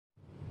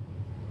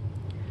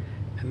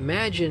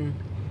Imagine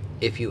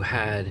if you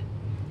had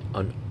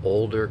an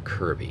older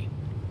Kirby,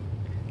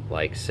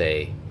 like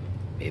say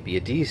maybe a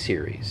D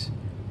series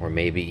or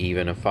maybe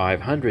even a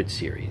 500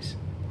 series,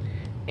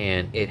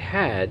 and it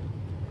had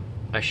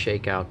a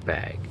shakeout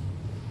bag.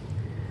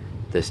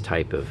 This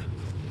type of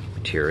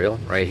material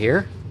right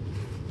here.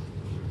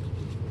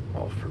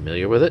 All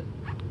familiar with it.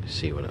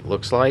 See what it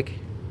looks like.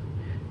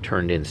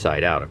 Turned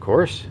inside out, of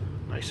course.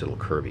 Nice little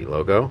Kirby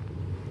logo.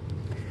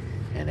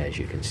 And as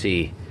you can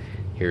see,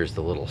 here's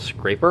the little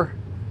scraper.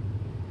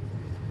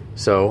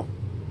 So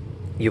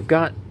you've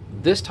got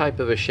this type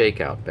of a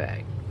shakeout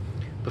bag.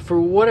 But for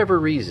whatever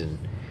reason,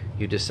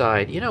 you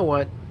decide, you know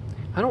what?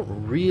 I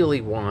don't really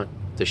want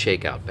the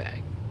shakeout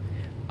bag.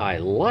 I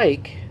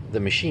like the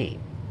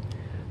machine,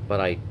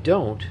 but I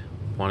don't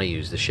want to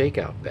use the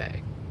shakeout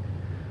bag.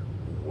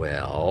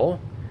 Well,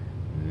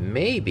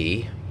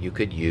 maybe you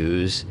could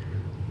use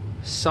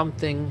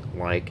something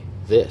like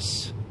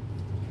this.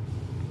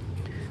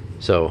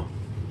 So,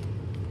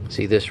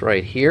 see this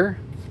right here?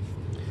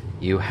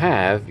 You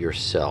have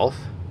yourself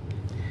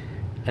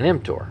an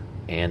emptor,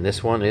 and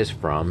this one is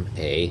from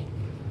a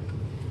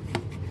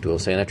Dual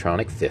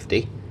Sanatronic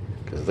 50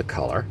 because of the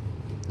color.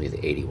 Leave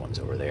the 80 ones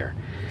over there.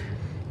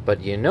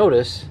 But you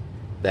notice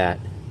that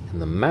in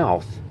the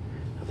mouth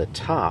of the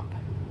top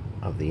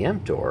of the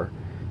emptor,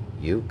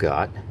 you've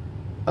got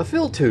a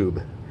fill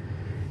tube.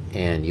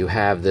 And you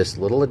have this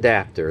little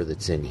adapter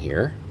that's in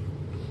here.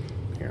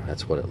 Here,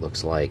 that's what it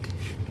looks like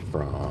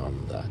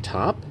from the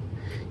top.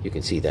 You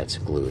can see that's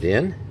glued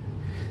in.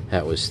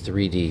 That was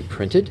 3D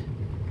printed.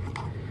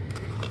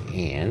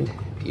 And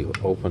if you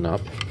open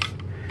up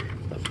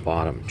the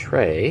bottom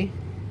tray,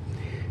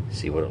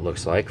 see what it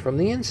looks like from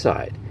the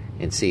inside.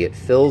 And see, it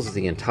fills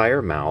the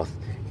entire mouth,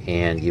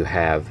 and you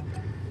have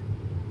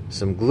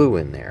some glue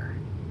in there.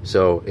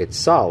 So it's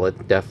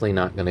solid, definitely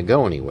not going to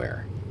go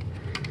anywhere.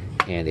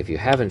 And if you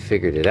haven't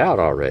figured it out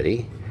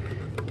already,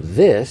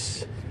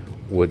 this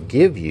would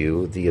give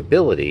you the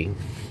ability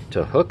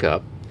to hook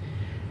up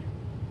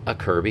a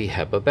Kirby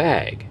HEPA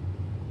bag.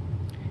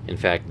 In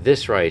fact,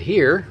 this right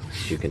here,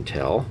 as you can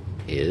tell,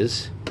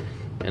 is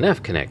an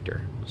F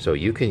connector. So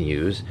you can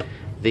use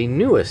the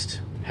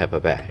newest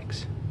HEPA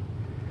bags,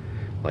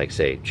 like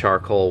say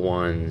charcoal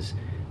ones,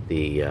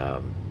 the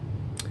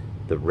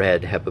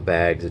red HEPA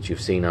bags that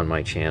you've seen on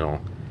my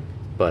channel.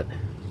 But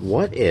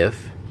what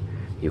if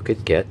you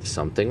could get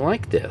something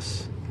like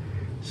this?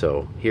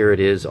 So here it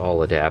is,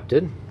 all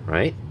adapted,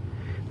 right?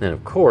 Then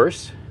of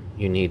course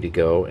you need to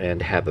go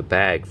and have a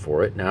bag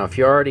for it. Now if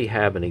you already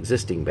have an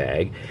existing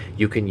bag,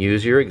 you can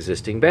use your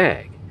existing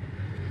bag.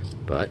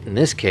 But in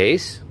this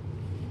case,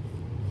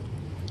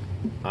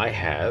 I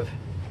have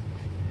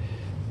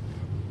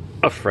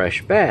a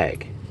fresh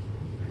bag.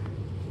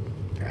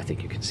 I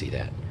think you can see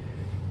that.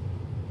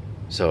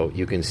 So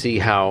you can see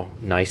how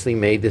nicely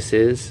made this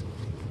is.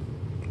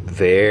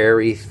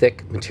 Very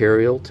thick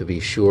material, to be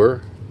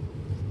sure.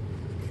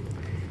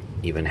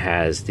 Even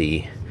has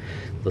the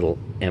little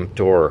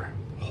emptor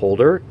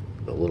holder,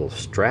 the little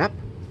strap.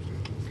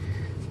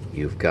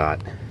 You've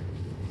got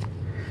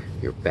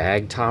your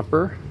bag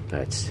topper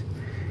that's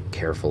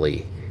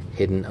carefully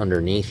hidden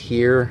underneath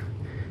here.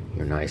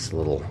 Your nice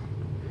little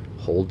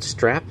hold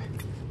strap.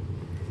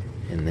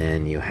 And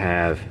then you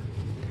have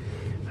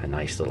a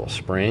nice little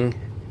spring,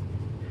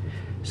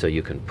 so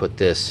you can put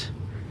this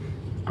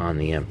on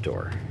the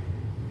emptor.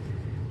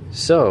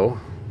 So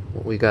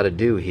what we got to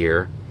do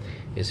here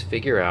is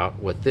figure out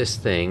what this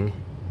thing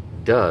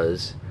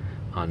does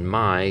on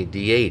my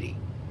D80.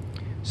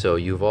 So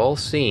you've all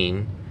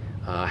seen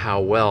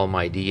how well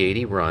my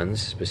D80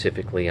 runs,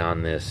 specifically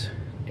on this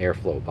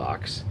airflow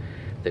box,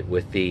 that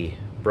with the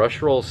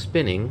brush roll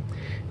spinning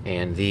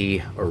and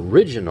the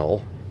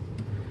original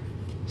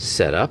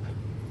setup,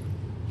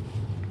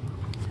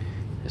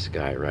 this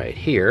guy right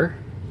here,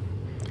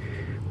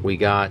 we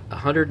got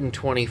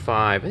 125,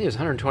 I think it was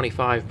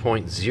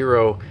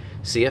 125.0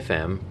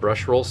 CFM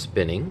brush roll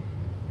spinning.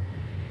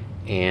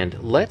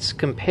 And let's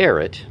compare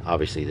it,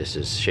 obviously this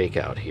is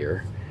Shakeout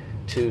here,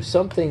 to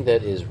something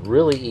that is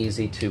really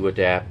easy to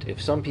adapt.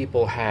 If some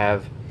people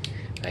have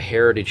a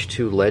Heritage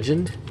 2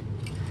 Legend,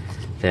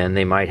 then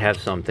they might have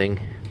something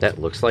that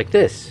looks like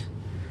this.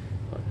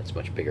 Oh, that's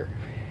much bigger.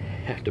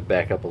 I have to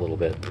back up a little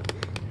bit.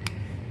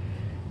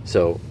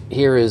 So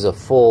here is a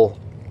full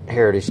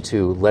Heritage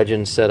 2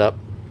 Legend setup,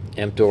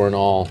 emptor and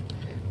all,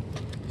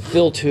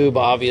 fill tube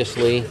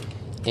obviously,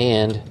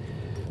 and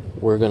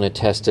we're going to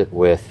test it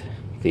with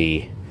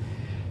the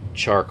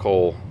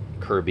charcoal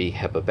Kirby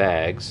HEPA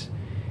bags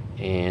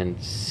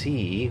and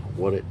see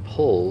what it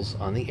pulls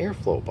on the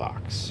airflow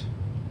box.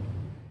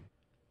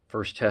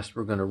 First test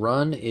we're going to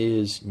run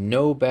is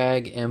no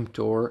bag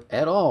emptor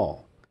at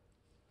all.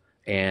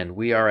 And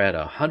we are at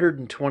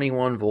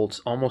 121 volts,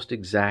 almost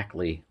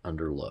exactly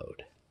under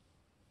load.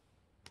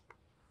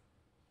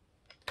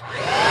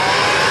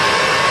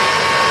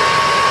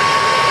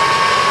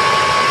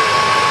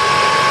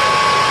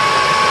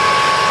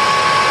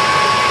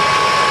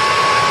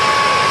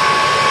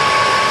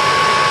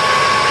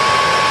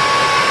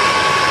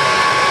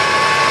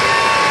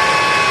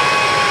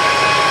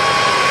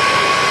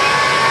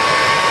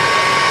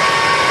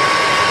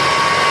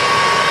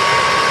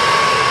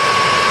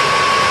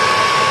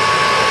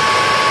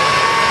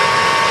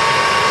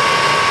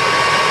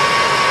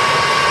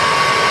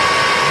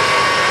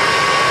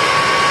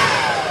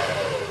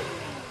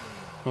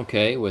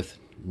 Okay, with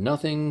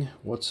nothing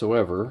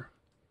whatsoever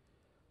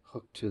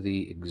hooked to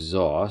the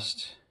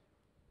exhaust,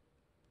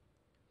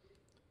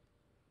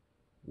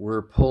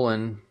 we're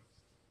pulling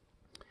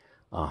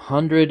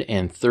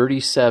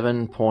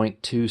 137.2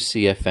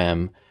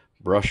 CFM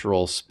brush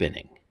roll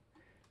spinning.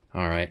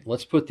 All right,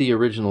 let's put the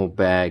original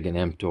bag and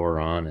emptor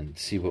on and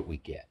see what we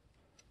get.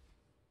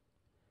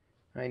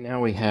 Right now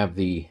we have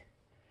the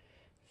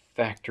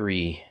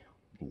factory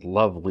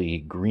lovely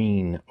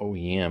green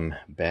OEM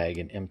bag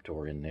and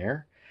emptor in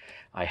there.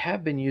 I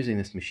have been using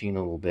this machine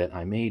a little bit.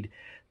 I made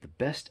the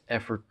best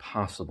effort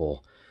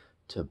possible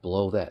to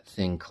blow that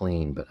thing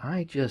clean, but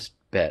I just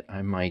bet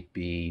I might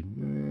be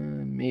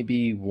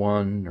maybe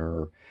 1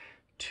 or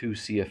 2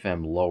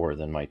 CFM lower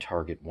than my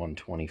target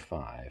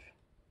 125.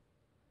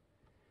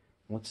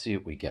 Let's see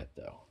what we get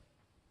though.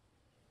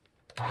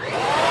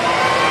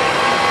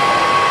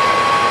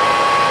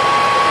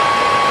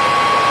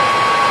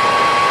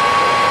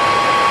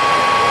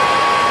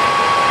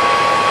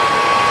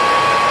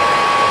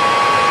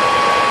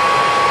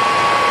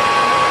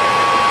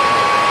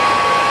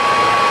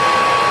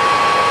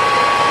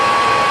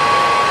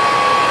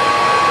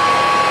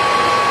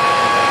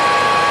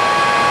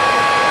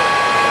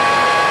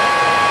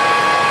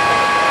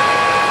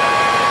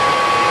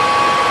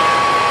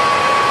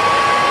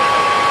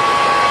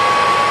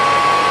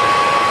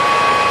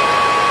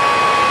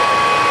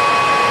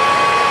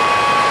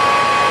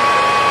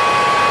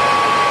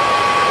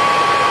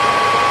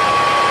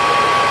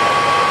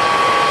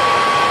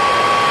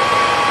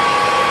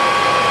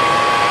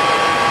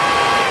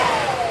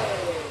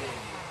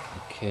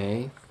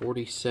 Okay,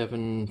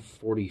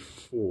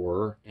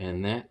 47.44,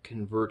 and that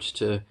converts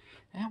to,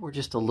 we're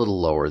just a little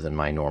lower than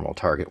my normal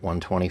target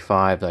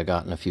 125 that I've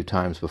gotten a few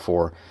times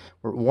before.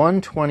 We're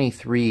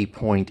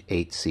 123.8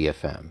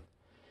 CFM.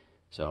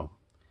 So,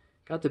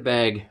 got the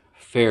bag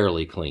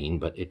fairly clean,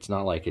 but it's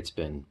not like it's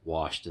been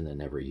washed and then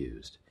never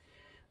used.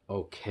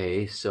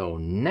 Okay, so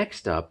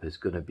next up is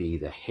going to be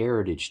the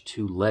Heritage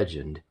 2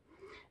 Legend,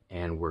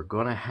 and we're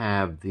going to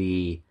have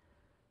the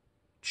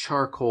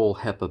charcoal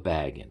HEPA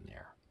bag in there.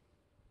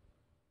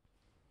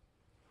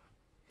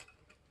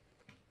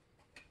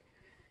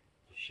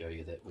 Show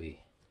you that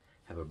we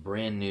have a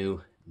brand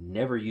new,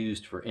 never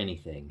used for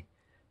anything,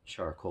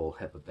 charcoal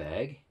HEPA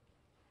bag.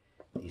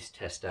 These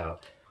test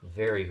out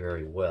very,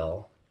 very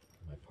well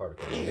in my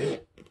particle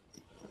chute.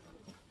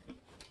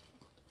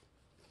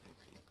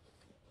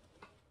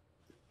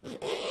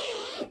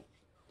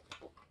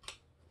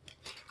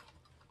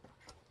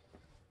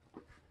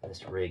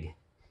 This rig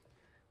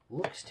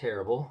looks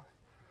terrible,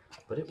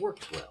 but it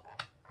works well.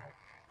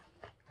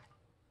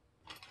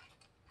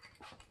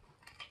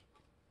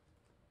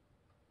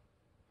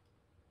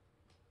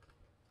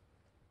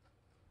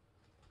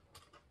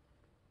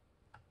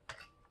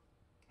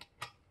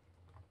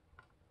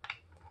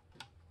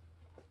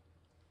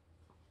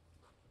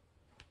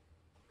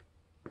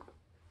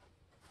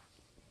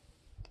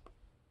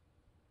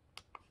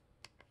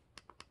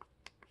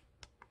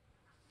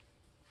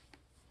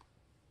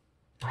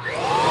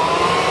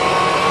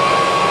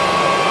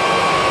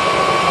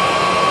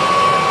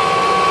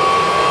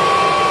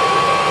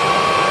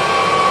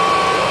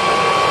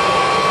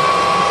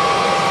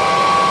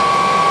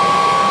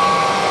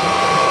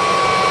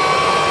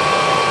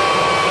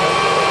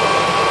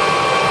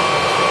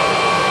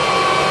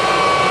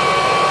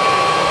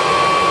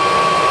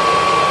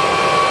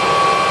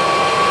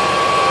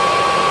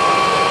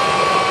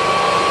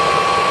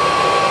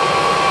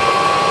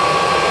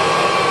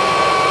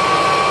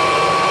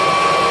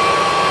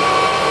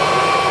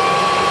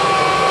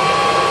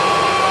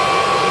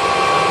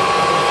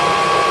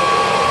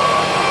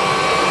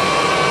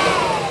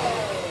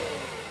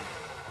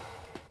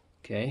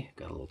 Okay,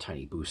 got a little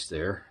tiny boost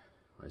there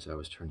as I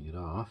was turning it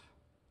off.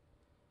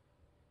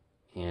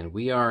 And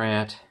we are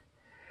at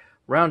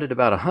rounded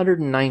about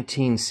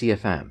 119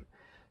 CFM.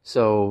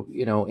 So,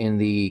 you know, in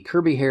the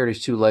Kirby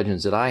Heritage 2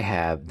 Legends that I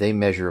have, they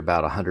measure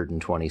about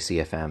 120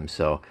 CFM.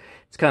 So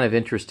it's kind of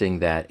interesting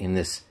that in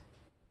this,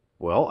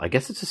 well, I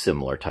guess it's a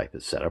similar type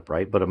of setup,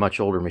 right? But a much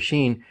older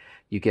machine,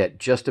 you get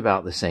just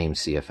about the same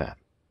CFM.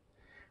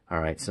 All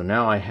right, so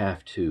now I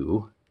have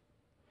to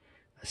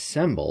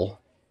assemble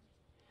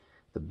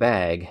the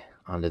bag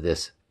onto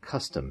this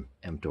custom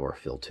emptor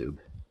fill tube.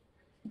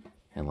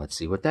 And let's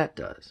see what that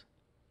does.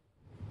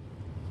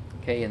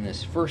 Okay, in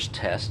this first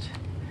test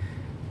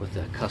with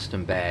the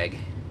custom bag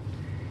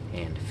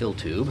and fill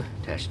tube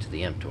attached to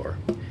the emptor,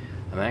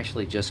 I'm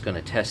actually just going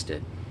to test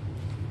it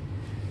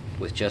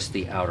with just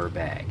the outer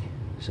bag.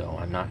 So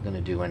I'm not going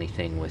to do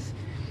anything with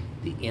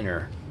the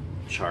inner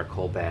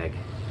charcoal bag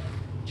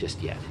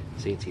just yet.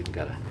 See, it's even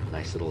got a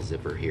nice little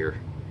zipper here.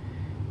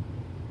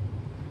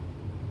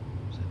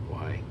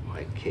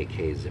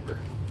 YKK zipper.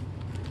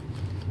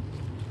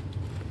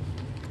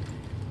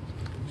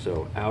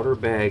 So outer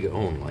bag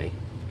only,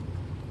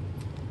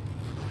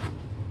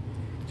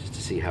 just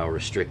to see how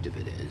restrictive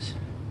it is.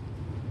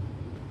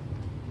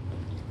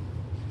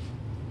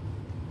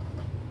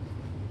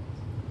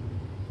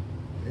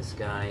 And this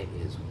guy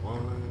is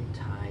one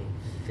tight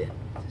fit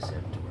with this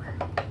emptor.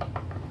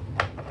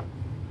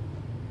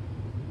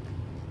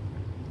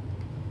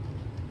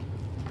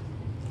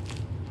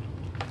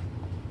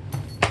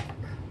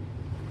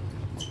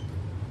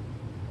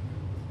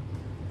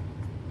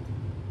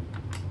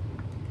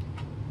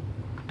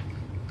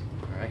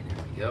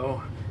 we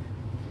go. I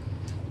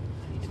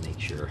need to make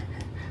sure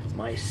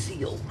my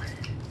seal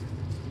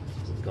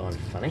hasn't gone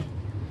funny.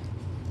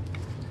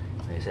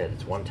 Like I said,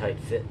 it's one tight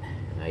fit,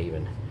 and I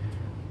even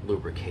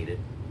lubricated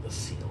the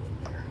seal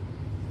in there.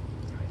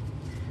 Right.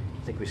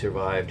 I think we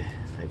survived.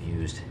 I've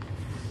used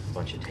a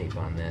bunch of tape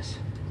on this.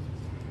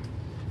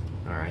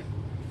 All right.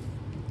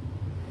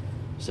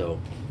 So,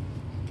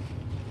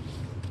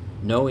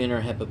 no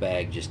inner HEPA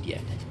bag just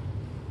yet.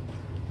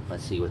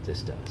 Let's see what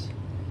this does.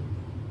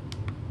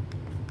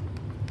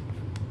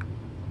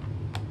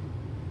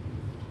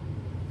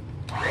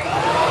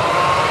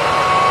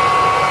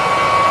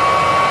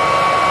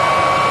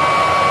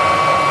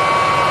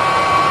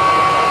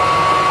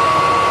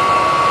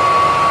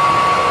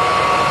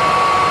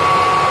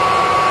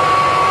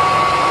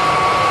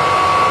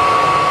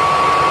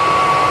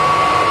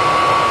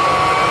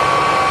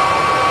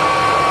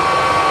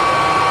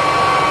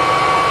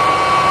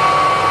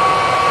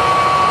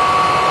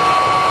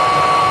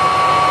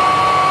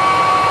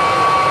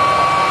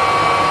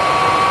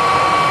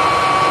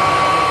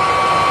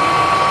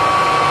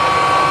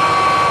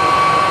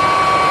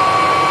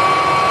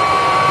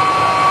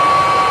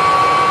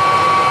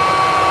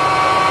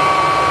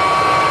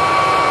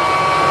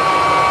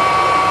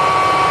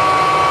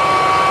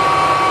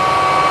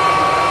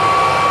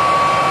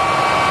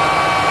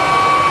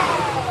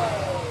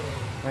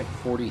 Right,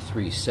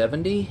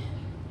 4370,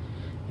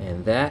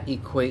 and that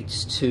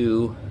equates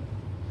to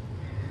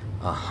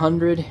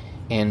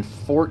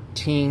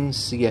 114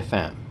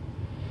 CFM.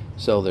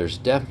 So there's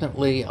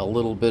definitely a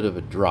little bit of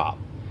a drop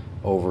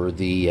over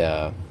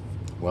the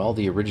well,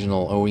 the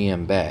original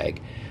OEM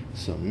bag.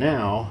 So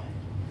now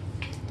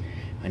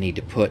I need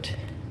to put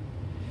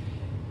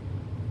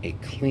a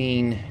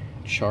clean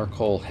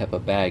charcoal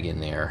HEPA bag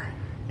in there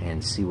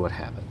and see what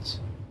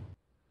happens.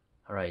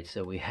 All right,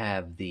 so we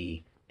have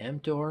the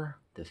emptor,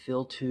 the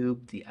fill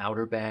tube, the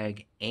outer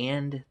bag,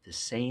 and the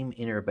same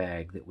inner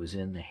bag that was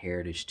in the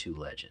Heritage 2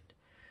 Legend.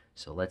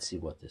 So let's see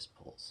what this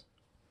pulls.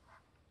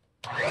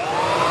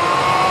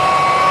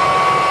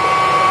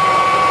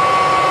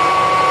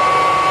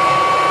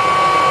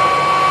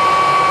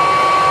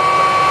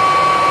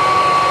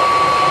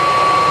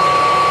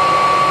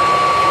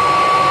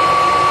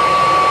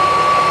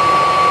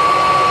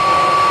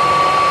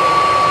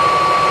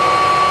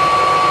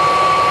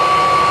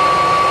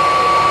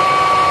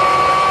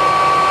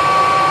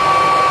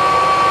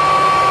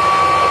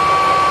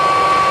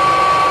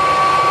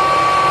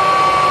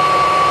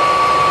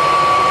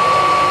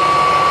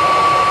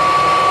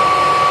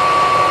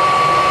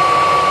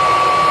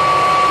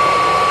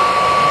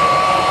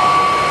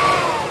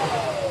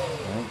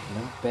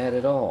 Bad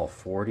at all.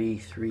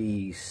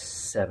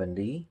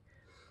 4370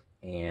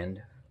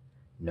 and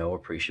no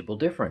appreciable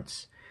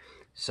difference.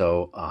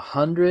 So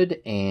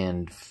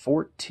 114.1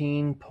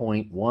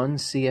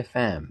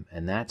 CFM,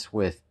 and that's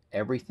with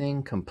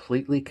everything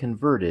completely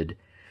converted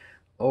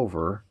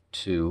over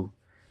to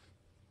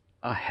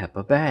a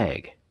HEPA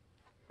bag.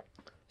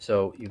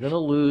 So you're going to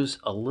lose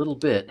a little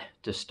bit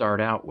to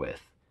start out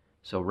with.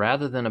 So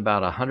rather than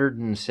about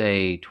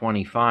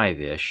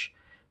 125-ish,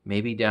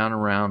 maybe down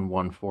around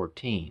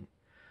 114.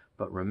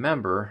 But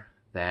remember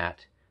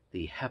that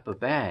the HEPA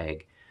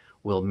bag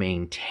will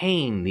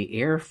maintain the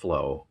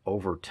airflow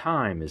over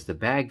time as the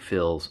bag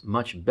fills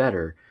much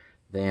better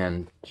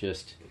than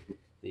just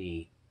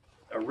the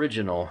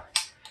original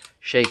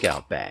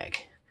Shakeout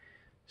bag.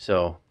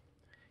 So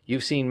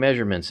you've seen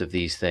measurements of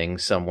these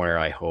things somewhere,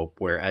 I hope,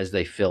 where as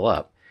they fill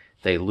up,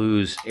 they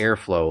lose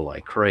airflow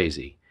like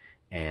crazy.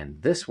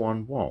 And this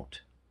one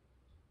won't.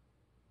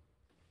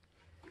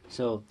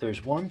 So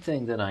there's one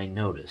thing that I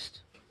noticed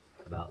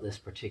about this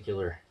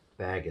particular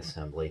bag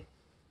assembly.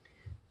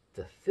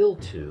 The fill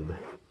tube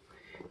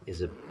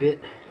is a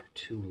bit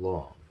too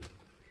long.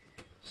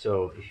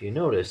 So if you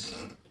notice,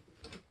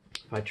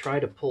 if I try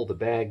to pull the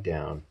bag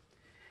down,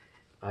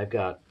 I've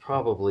got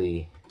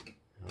probably,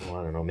 oh,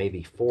 I don't know,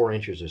 maybe 4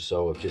 inches or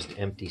so of just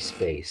empty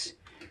space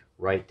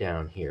right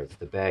down here.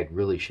 The bag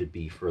really should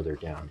be further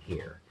down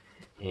here.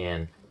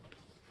 And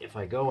if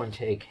I go and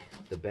take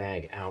the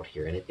bag out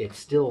here, and it's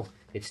still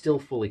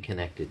fully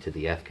connected to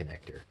the F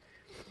connector,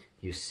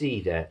 you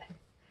see that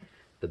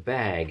the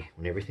bag,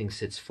 when everything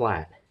sits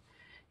flat,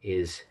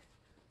 is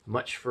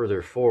much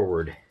further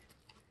forward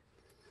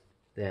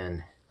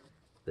than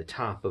the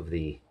top of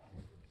the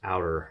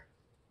outer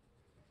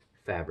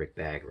fabric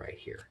bag right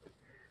here.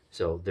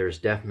 So there's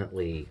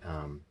definitely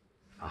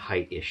a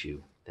height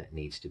issue that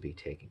needs to be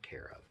taken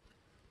care of.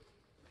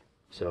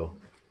 So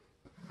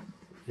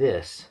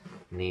this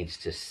needs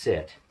to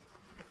sit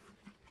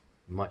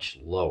much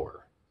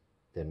lower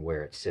than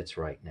where it sits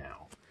right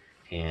now.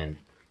 And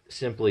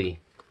simply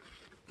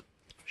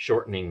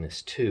shortening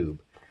this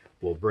tube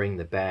will bring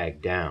the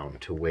bag down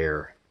to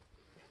where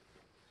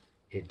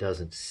it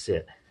doesn't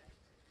sit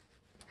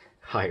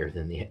higher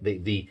than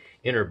the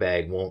inner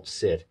bag won't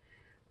sit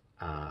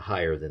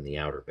higher than the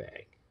outer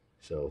bag.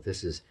 So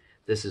this is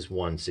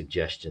one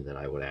suggestion that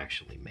I would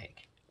actually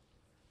make.